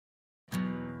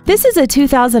This is a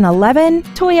 2011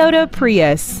 Toyota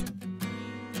Prius.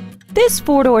 This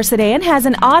four-door sedan has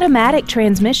an automatic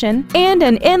transmission and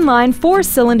an inline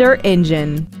four-cylinder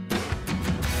engine.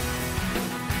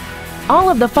 All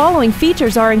of the following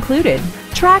features are included: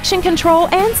 traction control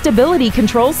and stability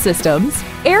control systems,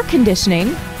 air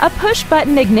conditioning, a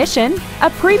push-button ignition, a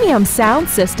premium sound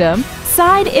system,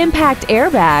 side impact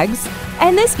airbags,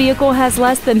 and this vehicle has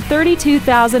less than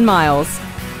 32,000 miles.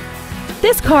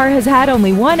 This car has had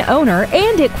only one owner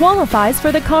and it qualifies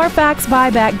for the Carfax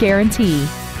buyback guarantee.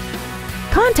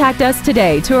 Contact us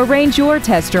today to arrange your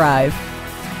test drive.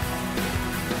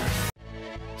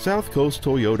 South Coast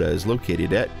Toyota is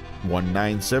located at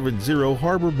 1970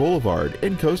 Harbor Boulevard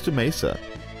in Costa Mesa.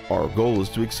 Our goal is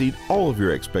to exceed all of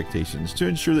your expectations to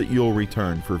ensure that you'll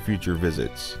return for future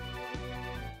visits.